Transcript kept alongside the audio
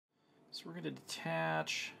So we're going to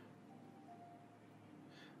detach.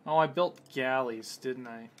 Oh, I built galleys, didn't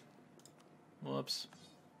I? Whoops.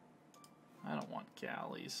 I don't want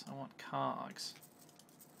galleys. I want cogs.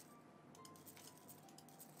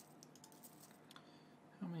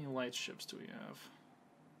 How many light ships do we have?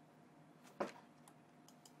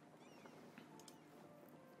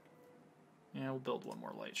 Yeah, we'll build one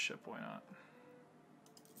more light ship. Why not?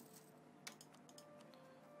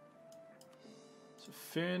 So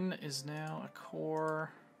Finn is now a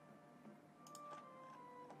core.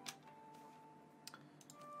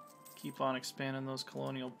 Keep on expanding those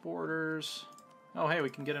colonial borders. Oh, hey, we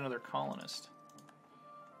can get another colonist.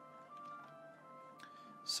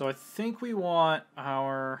 So I think we want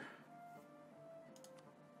our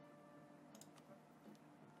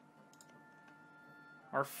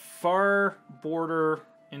far border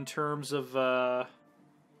in terms of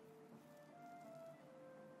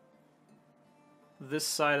this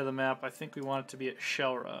side of the map. I think we want it to be at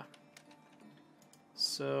Shelra.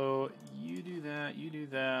 So you do that, you do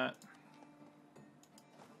that.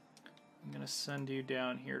 I'm going to send you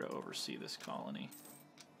down here to oversee this colony.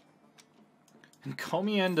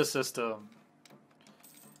 Encomienda system.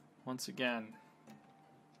 Once again.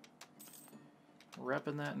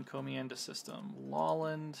 Repping that Encomienda system.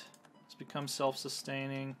 Lawland has become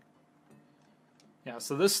self-sustaining. Yeah,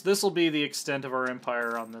 so this will be the extent of our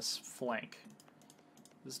empire on this flank.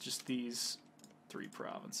 It's just these 3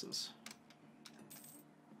 provinces.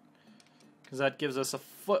 Because that gives us a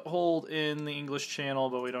foothold in the English Channel,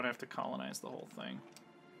 but we don't have to colonize the whole thing.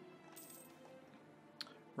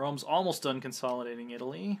 Rome's almost done consolidating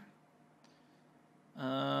Italy.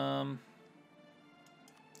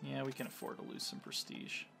 Yeah, we can afford to lose some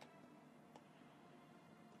prestige.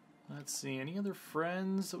 Let's see, any other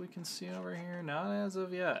friends that we can see over here? Not as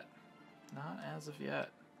of yet. Not as of yet.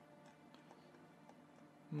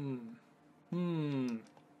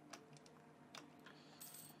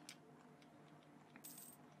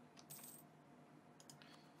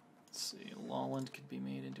 Let's see, Lawland could be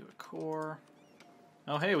made into a core.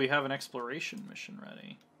 Oh, hey, we have an exploration mission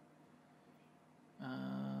ready.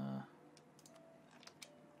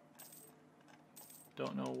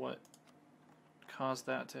 Don't know what caused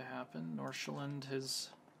that to happen. Norseland has...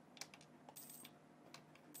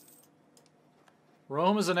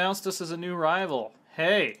 Rome has announced us as a new rival.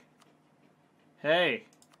 Hey! Hey!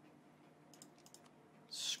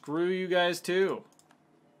 Screw you guys too.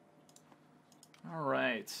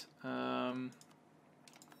 Alright.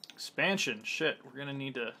 Expansion. Shit, we're gonna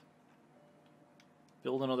need to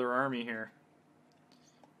build another army here.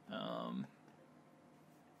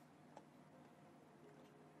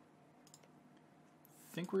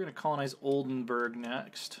 I think we're gonna colonize Oldenburg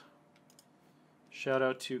next. Shout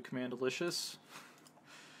out to Commandalicious,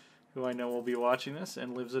 who I know will be watching this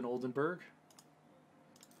and lives in Oldenburg.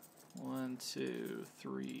 1, 2,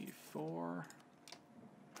 3, 4.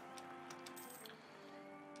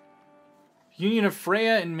 Union of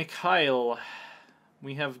Freya and Mikhail.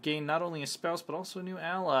 We have gained not only a spouse, but also a new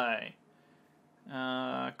ally.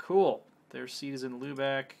 Cool. Their seat is in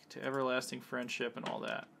Lubeck, to everlasting friendship and all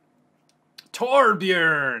that.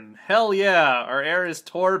 Torbjörn! Hell yeah! Our heir is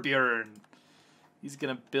Torbjörn. He's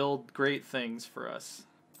gonna build great things for us.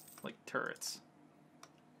 Like turrets.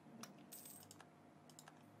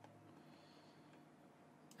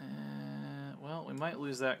 Well, we might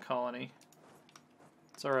lose that colony.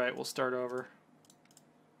 It's alright, we'll start over.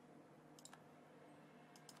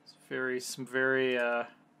 It's some very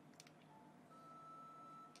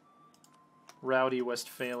rowdy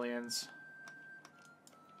Westphalians.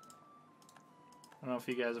 I don't know if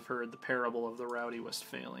you guys have heard the parable of the rowdy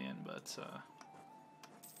Westphalian, but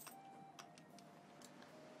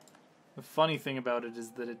the funny thing about it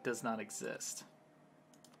is that it does not exist.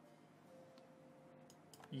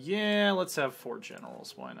 Yeah, let's have 4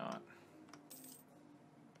 generals, why not?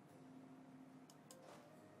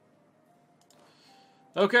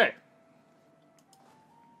 Okay.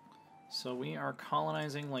 So we are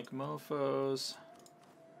colonizing like mofos.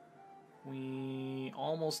 We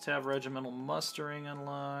almost have regimental mustering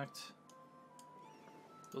unlocked.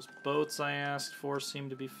 Those boats I asked for seem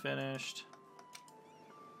to be finished.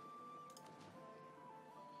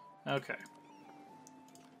 Okay.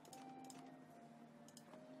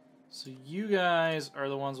 So you guys are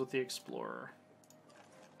the ones with the Explorer.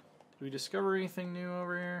 Did we discover anything new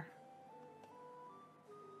over here?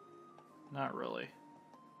 Not really.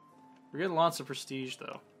 We're getting lots of prestige,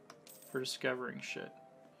 though, for discovering shit.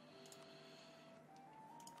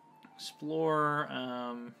 Explore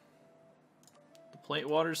the Plate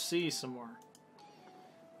Waters Sea some more.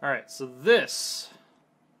 Alright, so this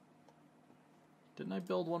Didn't I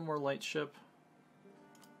build one more light ship?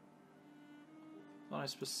 I thought I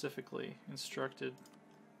specifically instructed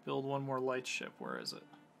build one more light ship. Where is it?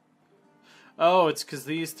 Oh, it's because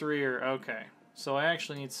these 3 are... Okay. So I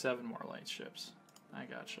actually need 7 more light ships. I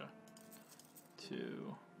gotcha.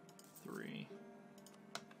 2, 3...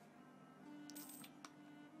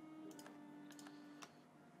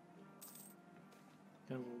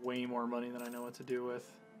 I have way more money than I know what to do with.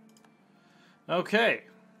 Okay.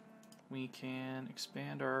 We can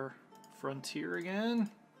expand our frontier again.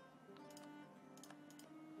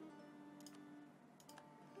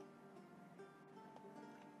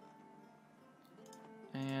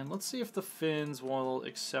 And let's see if the Finns will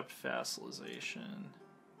accept vassalization.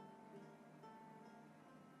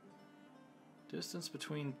 Distance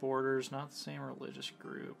between borders, not the same religious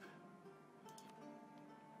group.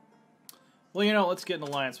 Well, you know, let's get an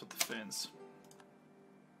alliance with the Finns.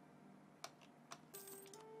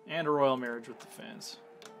 And a royal marriage with the Finns.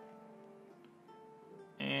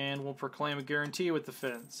 And we'll proclaim a guarantee with the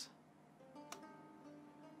Finns.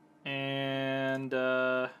 And,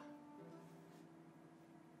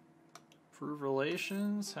 improve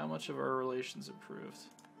relations? How much of our relations improved?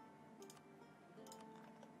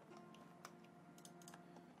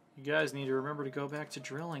 You guys need to remember to go back to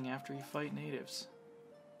drilling after you fight natives.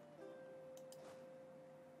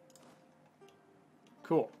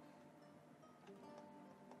 Cool.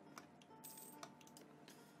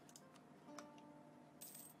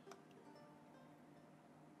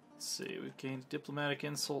 Let's see, we've gained diplomatic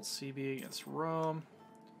insult CB against Rome.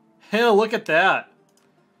 Hell, look at that!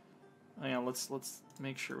 Hang on, let's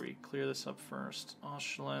make sure we clear this up first.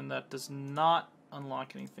 Auschland, that does not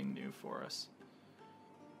unlock anything new for us.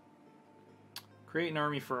 Create an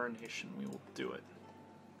army for our nation. We will do it.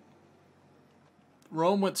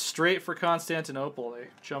 Rome went straight for Constantinople. They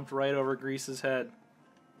jumped right over Greece's head.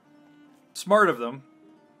 Smart of them.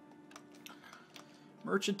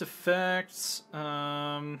 Merchant effects.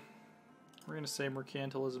 We're going to say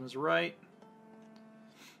mercantilism is right.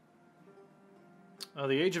 Oh,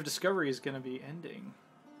 the Age of Discovery is going to be ending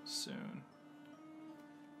soon.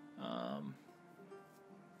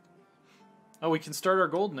 Oh, we can start our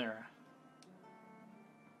golden era.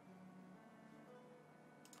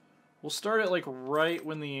 We'll start it like right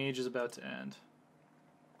when the age is about to end.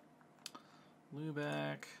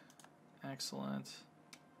 Lubeck. Excellent.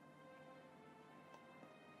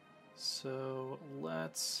 So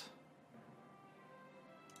let's...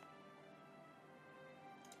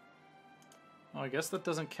 Oh, I guess that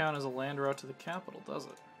doesn't count as a land route to the capital, does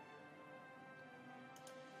it?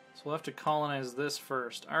 So we'll have to colonize this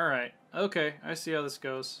first. Alright. Okay, I see how this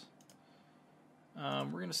goes. We're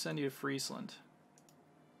going to send you to Friesland.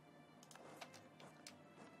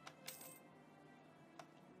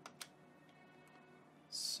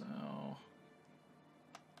 So,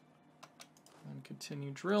 and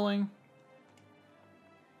continue drilling.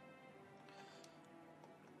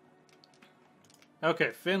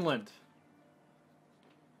 Okay, Finland.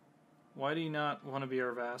 Why do you not want to be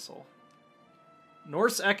our vassal?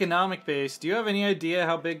 Norse economic base. Do you have any idea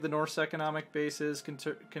how big the Norse economic base is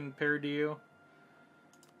compared to you?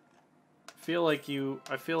 I feel like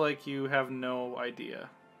you have no idea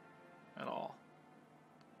at all.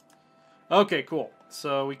 Okay, cool.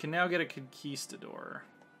 So we can now get a conquistador.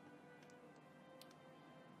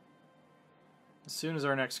 As soon as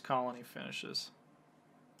our next colony finishes.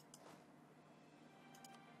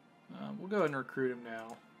 We'll go ahead and recruit him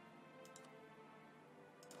now.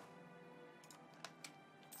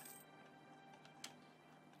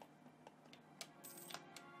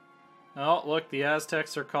 Oh, look, the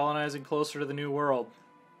Aztecs are colonizing closer to the New World.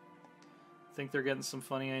 I think they're getting some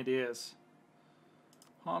funny ideas.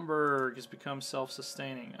 Hamburg has become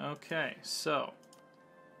self-sustaining. Okay, so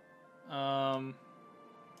we're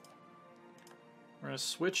going to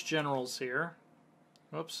switch generals here.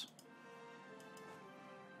 Whoops.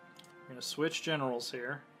 We're going to switch generals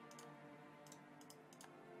here.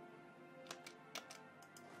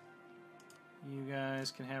 You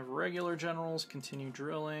guys can have regular generals, continue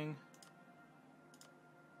drilling.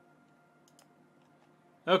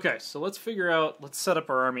 Okay, so let's set up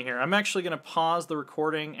our army here. I'm actually going to pause the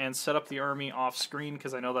recording and set up the army off screen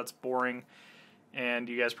because I know that's boring and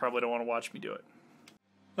you guys probably don't want to watch me do it.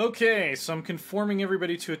 Okay, so I'm conforming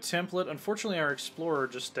everybody to a template. Unfortunately, our explorer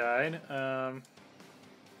just died.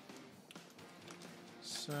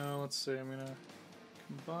 So let's see, I'm going to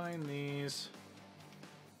combine these.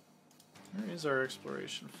 Where is our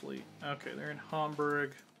exploration fleet? Okay, they're in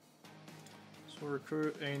Hamburg. So we'll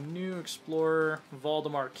recruit a new explorer,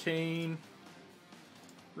 Valdemar Kane.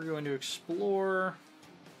 We're going to explore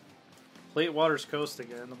Plate waters coast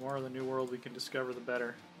again. The more of the New World we can discover, the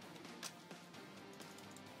better.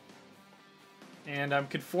 And I'm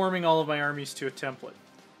conforming all of my armies to a template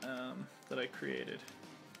that I created.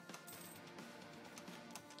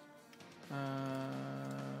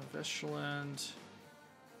 Vestland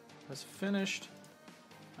has finished.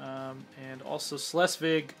 And also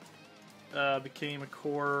Schleswig became a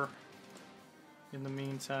core in the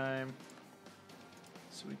meantime.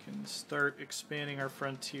 So we can start expanding our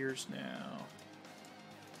frontiers now.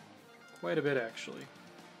 Quite a bit, actually.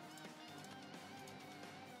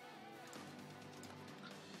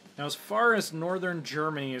 Now, as far as northern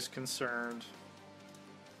Germany is concerned,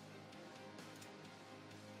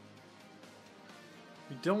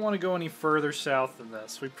 we don't want to go any further south than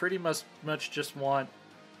this. We pretty much just want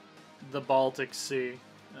the Baltic Sea.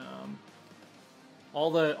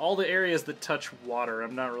 All the areas that touch water,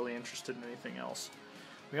 I'm not really interested in anything else.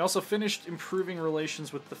 We also finished improving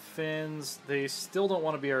relations with the Finns. They still don't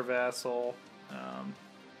want to be our vassal. So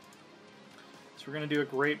we're going to do a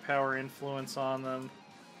great power influence on them.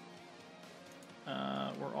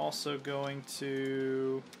 We're also going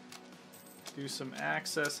to do some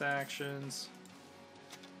access actions.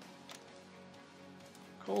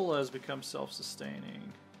 Cola has become self-sustaining.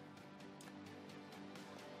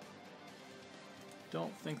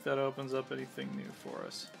 Don't think that opens up anything new for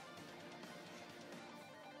us.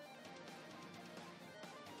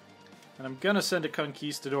 And I'm gonna send a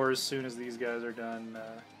conquistador as soon as these guys are done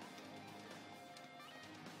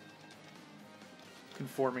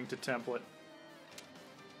conforming to template.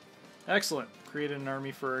 Excellent. Created an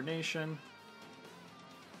army for our nation.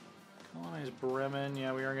 Colonize Bremen.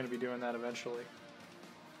 Yeah, we are going to be doing that eventually.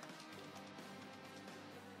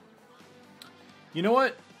 You know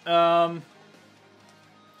what?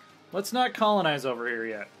 Let's not colonize over here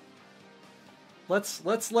yet.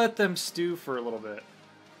 Let's let them stew for a little bit.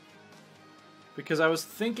 Because I was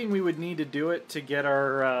thinking we would need to do it to get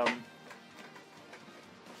our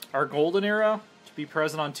golden era to be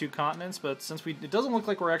present on 2 continents, but since it doesn't look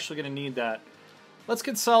like we're actually going to need that, let's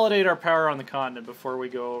consolidate our power on the continent before we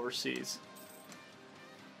go overseas.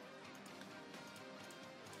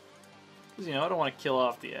 Because, you know, I don't want to kill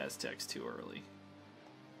off the Aztecs too early.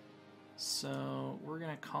 So, we're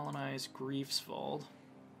going to colonize Greifswald.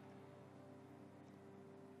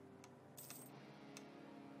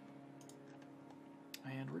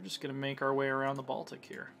 And we're just going to make our way around the Baltic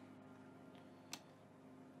here.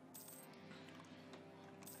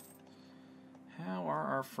 How are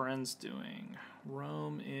our friends doing?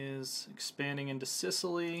 Rome is expanding into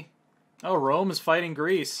Sicily. Oh, Rome is fighting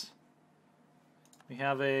Greece. We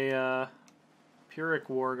have a Pyrrhic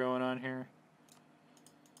war going on here.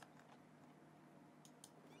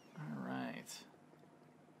 Alright.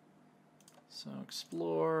 So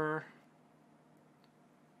explore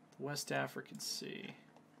the West African Sea.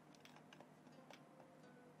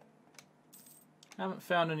 Haven't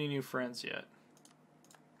found any new friends yet.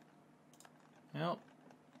 Nope.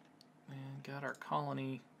 And got our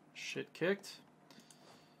colony shit kicked.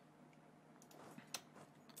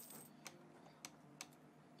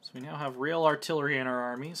 So we now have real artillery in our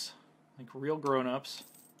armies, like real grown-ups.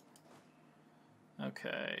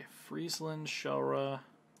 Okay, Friesland, Shora.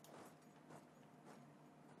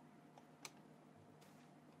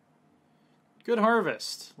 Good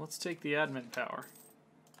harvest. Let's take the admin power.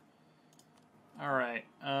 Alright,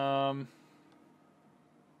 I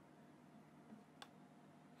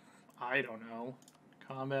don't know.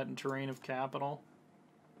 Combat and terrain of capital.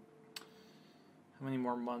 How many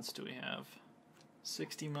more months do we have?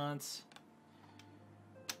 60 months.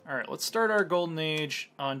 Alright, let's start our golden age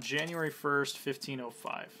on January 1st,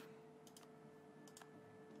 1505.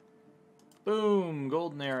 Boom!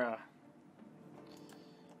 Golden era.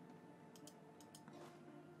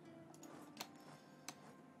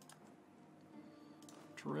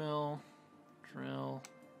 Drill. Drill.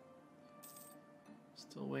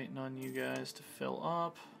 Still waiting on you guys to fill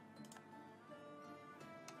up.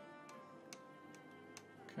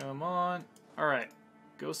 Come on. Alright.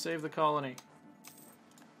 Go save the colony.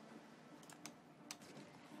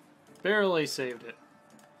 Barely saved it.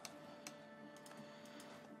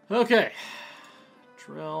 Okay.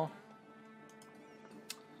 Drill.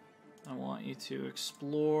 I want you to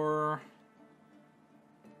explore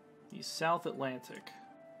the South Atlantic.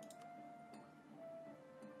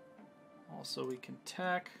 Also, we can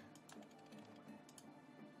tech,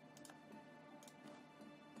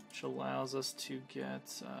 which allows us to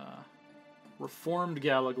get reformed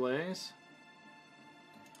Galaglays.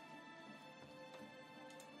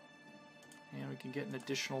 And we can get an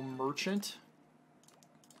additional merchant.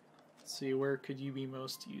 Let's see, where could you be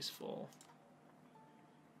most useful?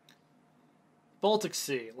 Baltic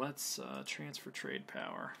Sea. Let's transfer trade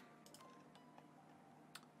power.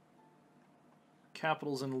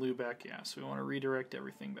 Capital's in Lübeck, yeah, so we want to redirect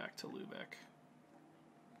everything back to Lübeck.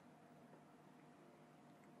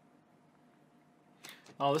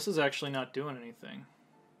 Oh, this is actually not doing anything.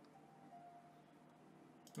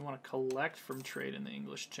 We want to collect from trade in the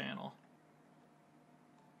English Channel.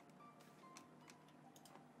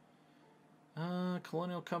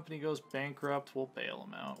 Colonial company goes bankrupt. We'll bail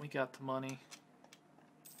them out. We got the money.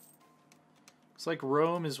 Looks like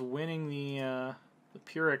Rome is winning the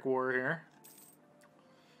Pyrrhic War here.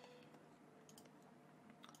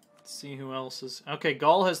 Let's see who else is... Okay,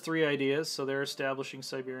 Gaul has 3 ideas, so they're establishing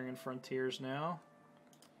Siberian frontiers now.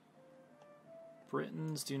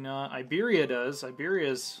 Britons do not. Iberia does.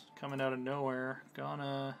 Iberia's coming out of nowhere.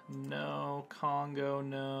 Ghana, no. Congo,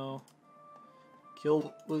 no.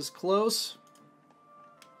 Kill was close.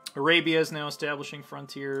 Arabia is now establishing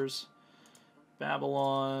frontiers.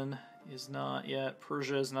 Babylon is not yet.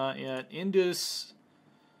 Persia is not yet. Indus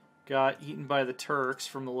got eaten by the Turks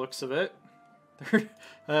from the looks of it.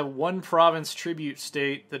 They're one province tribute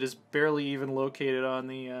state that is barely even located on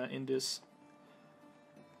the Indus.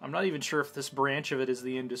 I'm not even sure if this branch of it is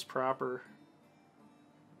the Indus proper.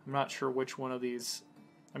 I'm not sure which one of these.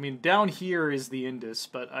 I mean, down here is the Indus,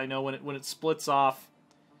 but I know when it splits off,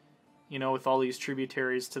 you know, with all these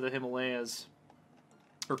tributaries to the Himalayas,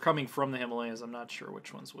 or coming from the Himalayas, I'm not sure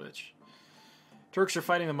which one's which. Turks are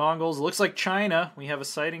fighting the Mongols. It looks like China. We have a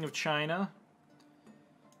sighting of China.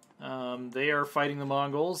 They are fighting the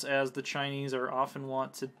Mongols, as the Chinese are often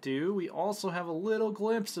wont to do. We also have a little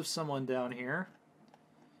glimpse of someone down here.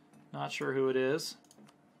 Not sure who it is.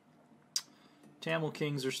 Tamil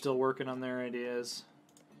Kings are still working on their ideas.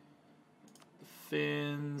 The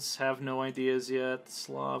Finns have no ideas yet. The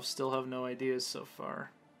Slavs still have no ideas so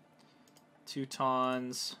far.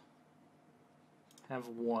 Teutons have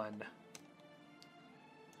 1.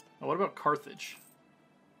 Oh, what about Carthage?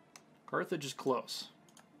 Carthage is close.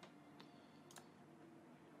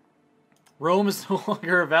 Rome is no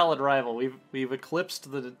longer a valid rival. We've eclipsed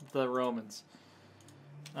the Romans.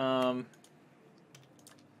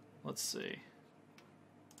 Let's see.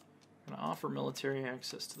 I'm gonna offer military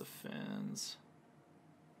access to the Finns.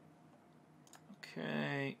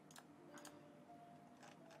 Okay.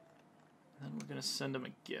 Then we're gonna send them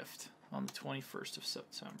a gift on the 21st of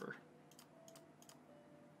September.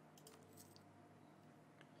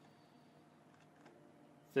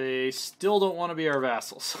 They still don't want to be our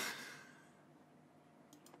vassals.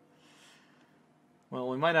 Well,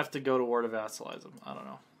 we might have to go to war to vassalize them. I don't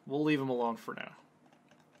know. We'll leave them alone for now.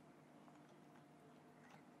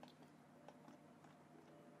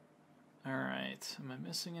 Alright. Am I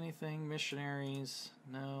missing anything? Missionaries?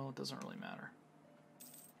 No, it doesn't really matter.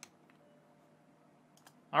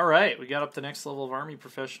 Alright, we got up the next level of army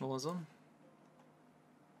professionalism.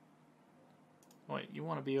 Wait, you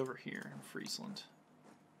want to be over here in Friesland.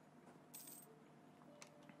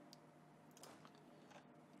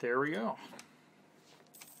 There we go.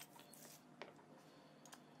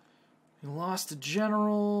 We lost a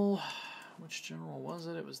general. Which general was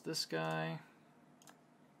it? It was this guy.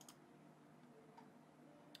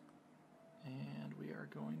 And we are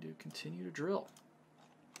going to continue to drill.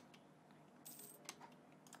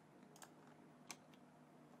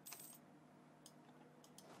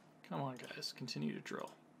 Come on, guys. Continue to drill.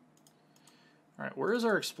 Alright, where is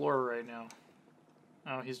our explorer right now?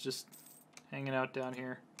 Oh, he's just hanging out down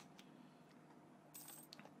here.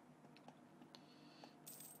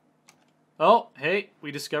 Oh, hey, we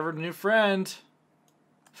discovered a new friend.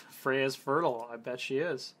 Freya's fertile. I bet she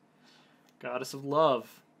is. Goddess of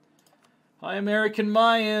love. Hi, American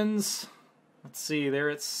Mayans. Let's see, they're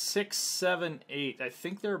at 6, 7, 8. I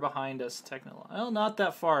think they're behind us technically. Well, not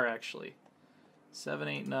that far, actually. 7,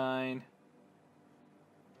 8, 9.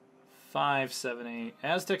 5, 7, 8.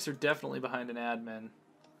 Aztecs are definitely behind an admin.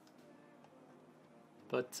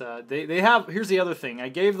 But they have... Here's the other thing. I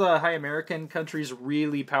gave the High American countries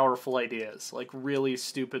really powerful ideas. Like, really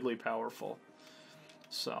stupidly powerful.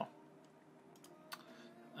 So...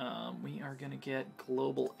 we are going to get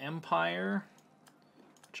Global Empire,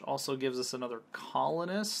 which also gives us another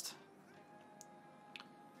colonist.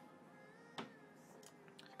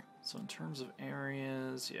 So in terms of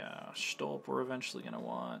areas, yeah, Stolp we're eventually going to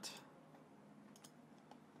want.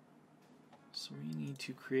 So we need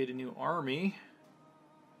to create a new army.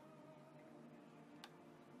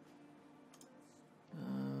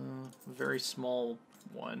 A very small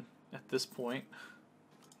one at this point.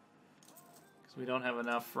 We don't have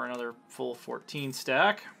enough for another full 14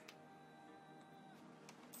 stack.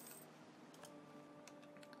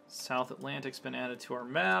 South Atlantic's been added to our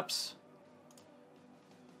maps.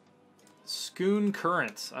 Schoon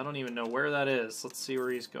Current. I don't even know where that is. Let's see where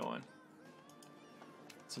he's going.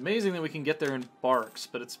 It's amazing that we can get there in barks,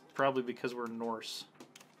 but it's probably because we're Norse.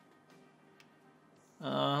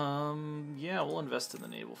 Yeah, we'll invest in the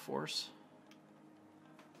naval force.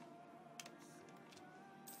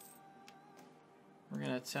 We're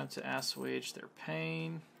going to attempt to assuage their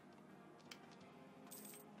pain.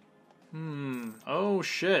 Oh,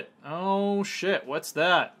 shit. Oh, shit. What's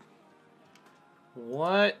that?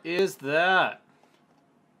 What is that?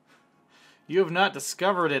 You have not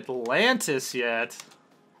discovered Atlantis yet.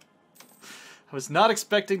 I was not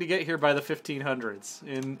expecting to get here by the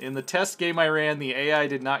 1500s. In the test game I ran, the AI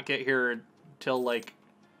did not get here until, like,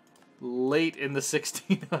 late in the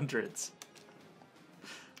 1600s.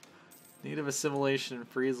 Native assimilation in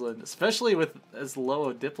Friesland, especially with as low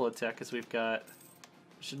a diplotech as we've got.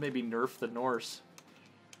 We should maybe nerf the Norse.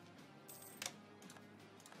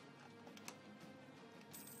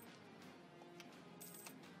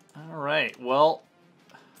 Alright, well...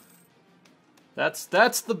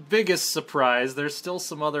 That's the biggest surprise. There's still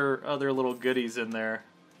some other little goodies in there.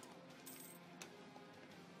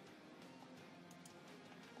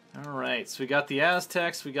 Alright, so we got the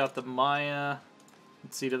Aztecs, we got the Maya.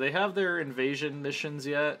 Let's see, do they have their invasion missions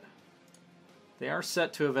yet? They are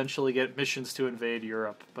set to eventually get missions to invade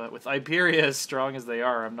Europe, but with Iberia as strong as they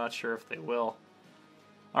are, I'm not sure if they will.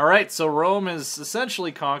 Alright, so Rome has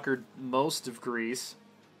essentially conquered most of Greece,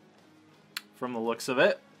 from the looks of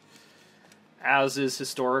it. As is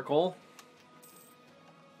historical.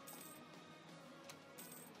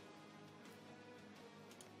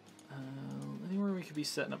 Anywhere we could be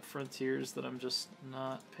setting up frontiers that I'm just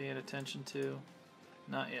not paying attention to?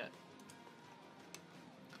 Not yet.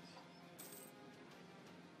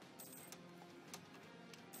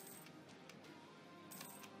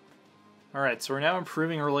 Alright, so we're now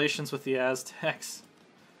improving relations with the Aztecs.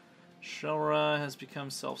 Shelra has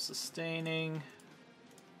become self-sustaining.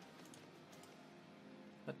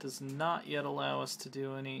 That does not yet allow us to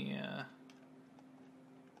do anything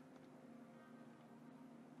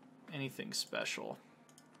special.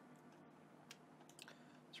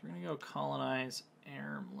 So we're going to go colonize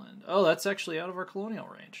Ermland. Oh, that's actually out of our colonial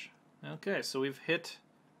range. Okay, so we've hit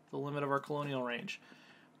the limit of our colonial range.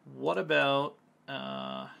 What about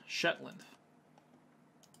Shetland?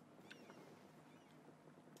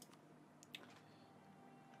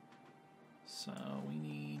 So we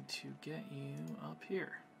need to get you up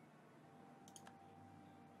here.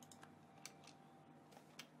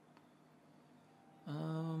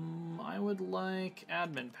 I would like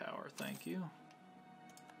admin power, thank you.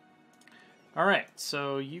 Alright,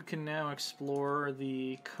 so you can now explore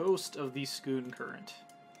the coast of the Schoon Current.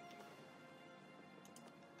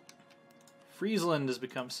 Friesland has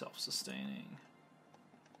become self-sustaining.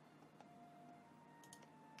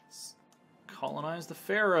 Let's colonize the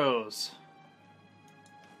Faroes.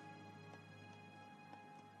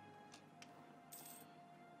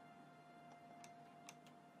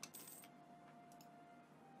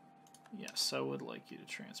 Yes, I would like you to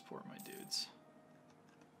transport my dudes.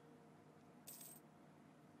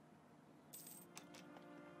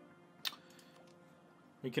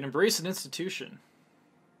 We can embrace an institution.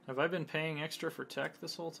 Have I been paying extra for tech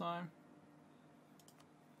this whole time?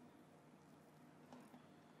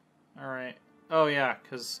 Alright. Oh yeah,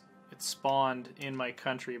 because it spawned in my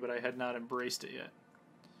country, but I had not embraced it yet.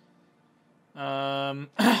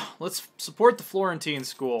 Let's support the Florentine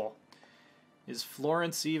school. Is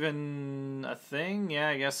Florence even a thing? Yeah,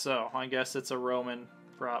 I guess so. I guess it's a Roman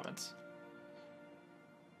province.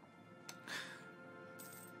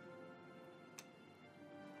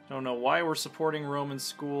 Don't know why we're supporting Roman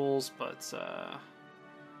schools, but,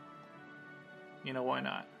 you know, why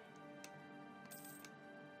not?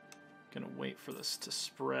 Gonna wait for this to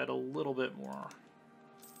spread a little bit more.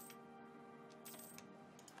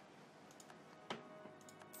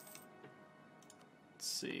 Let's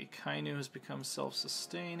see, Kainu has become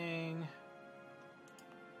self-sustaining.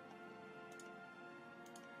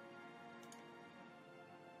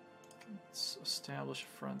 Let's establish a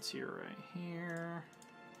frontier right here.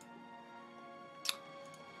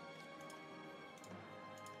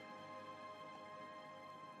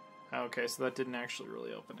 Okay, so that didn't actually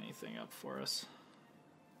really open anything up for us.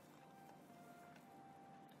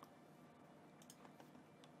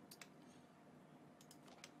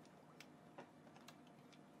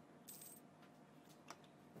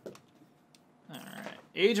 Alright.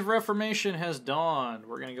 Age of Reformation has dawned.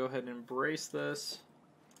 We're going to go ahead and embrace this.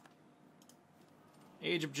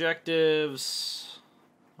 Age objectives.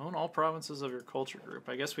 Own all provinces of your culture group.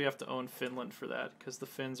 I guess we have to own Finland for that, because the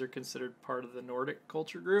Finns are considered part of the Nordic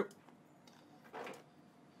culture group.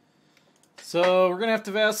 So we're gonna have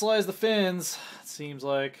to vassalize the Finns. It seems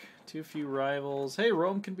like too few rivals. Hey,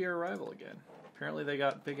 Rome can be our rival again. Apparently they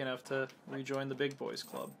got big enough to rejoin the big boys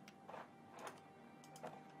club.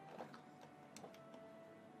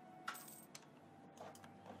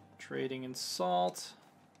 Trading in salt.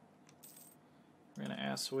 We're going to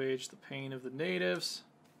assuage the pain of the natives.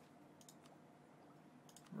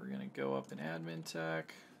 We're going to go up in admin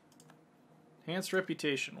tech. Enhanced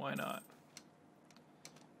reputation, why not?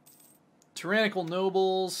 Tyrannical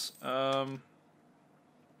nobles. We're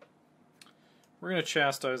going to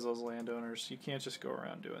chastise those landowners. You can't just go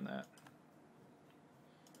around doing that.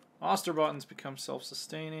 Osterbotten's become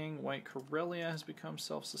self-sustaining. White Karelia has become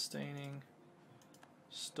self-sustaining.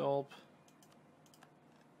 Stolp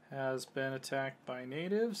has been attacked by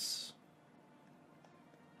natives.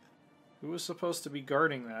 Who was supposed to be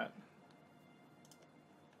guarding that?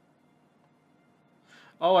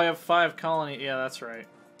 Oh, I have 5 colony. Yeah, that's right.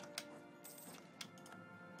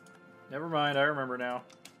 Never mind, I remember now.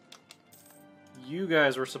 You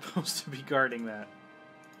guys were supposed to be guarding that.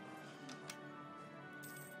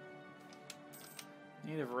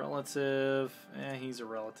 Native relative. He's a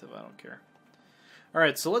relative, I don't care.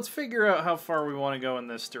 Alright, so let's figure out how far we want to go in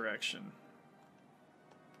this direction.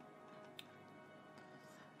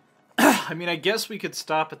 I mean, I guess we could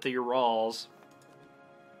stop at the Urals.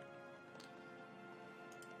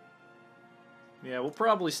 Yeah, we'll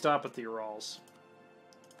probably stop at the Urals.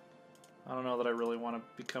 I don't know that I really want to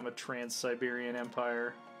become a Trans-Siberian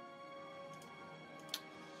Empire.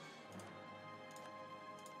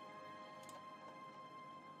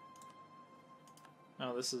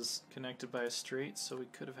 Oh, this is connected by a strait, so we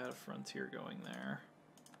could have had a frontier going there.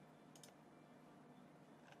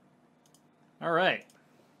 Alright.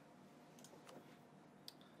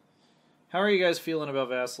 How are you guys feeling about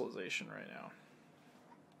vassalization right now?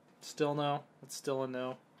 Still no? It's still a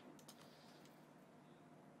no.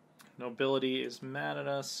 Nobility is mad at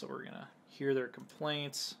us, so we're going to hear their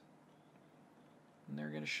complaints. And they're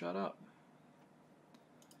going to shut up.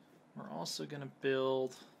 We're also going to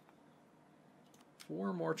build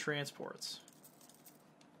 4 more transports.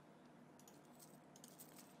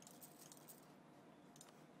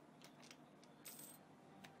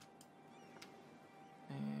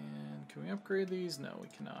 And can we upgrade these? No, we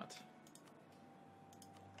cannot.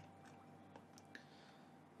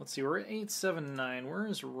 Let's see, we're at 879. Where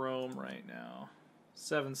is Rome right now?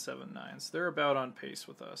 779. So they're about on pace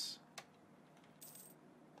with us.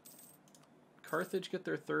 Carthage get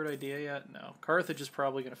their 3rd idea yet? No. Carthage is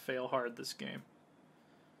probably going to fail hard this game.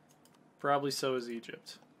 Probably so is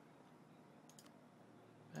Egypt.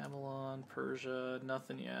 Babylon, Persia,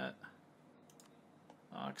 nothing yet.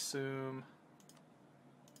 Aksum.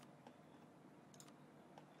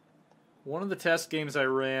 One of the test games I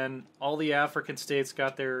ran, all the African states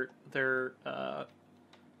got their 3rd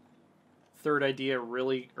idea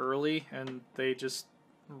really early, and they just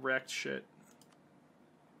wrecked shit.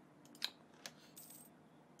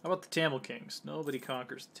 How about the Tamil Kings? Nobody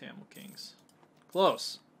conquers the Tamil Kings.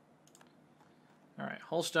 Close. Alright,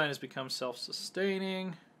 Holstein has become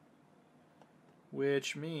self-sustaining,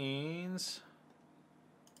 which means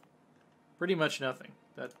pretty much nothing.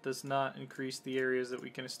 That does not increase the areas that we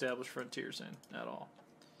can establish frontiers in at all.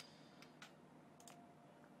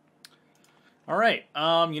 Alright,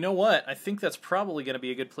 you know what? I think that's probably going to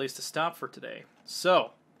be a good place to stop for today.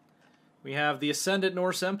 So, we have the Ascendant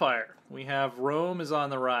Norse Empire. We have Rome is on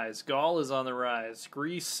the rise. Gaul is on the rise.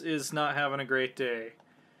 Greece is not having a great day.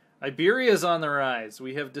 Iberia is on the rise.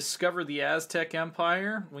 We have discovered the Aztec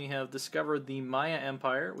Empire. We have discovered the Maya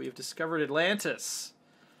Empire. We have discovered Atlantis,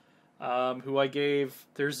 who I gave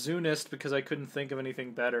their Zunist because I couldn't think of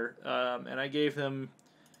anything better. And I gave them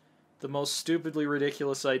the most stupidly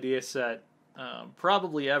ridiculous idea set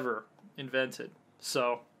probably ever invented.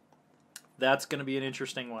 So that's going to be an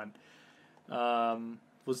interesting one.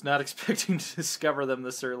 Was not expecting to discover them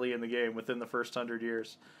this early in the game within the first 100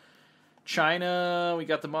 years. China, we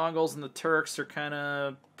got the Mongols and the Turks. They're kind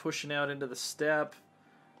of pushing out into the steppe.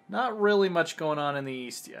 Not really much going on in the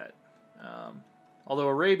east yet. Although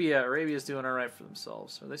Arabia's doing all right for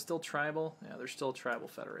themselves. Are they still tribal? Yeah, they're still a tribal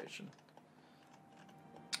federation.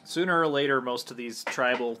 Sooner or later, most of these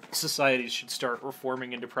tribal societies should start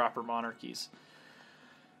reforming into proper monarchies.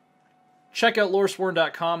 Check out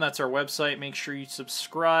Loresworn.com. That's our website. Make sure you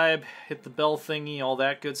subscribe, hit the bell thingy, all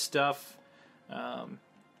that good stuff.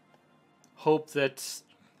 Hope that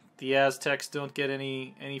the Aztecs don't get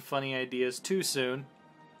any funny ideas too soon.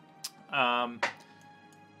 And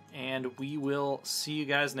we will see you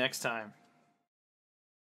guys next time.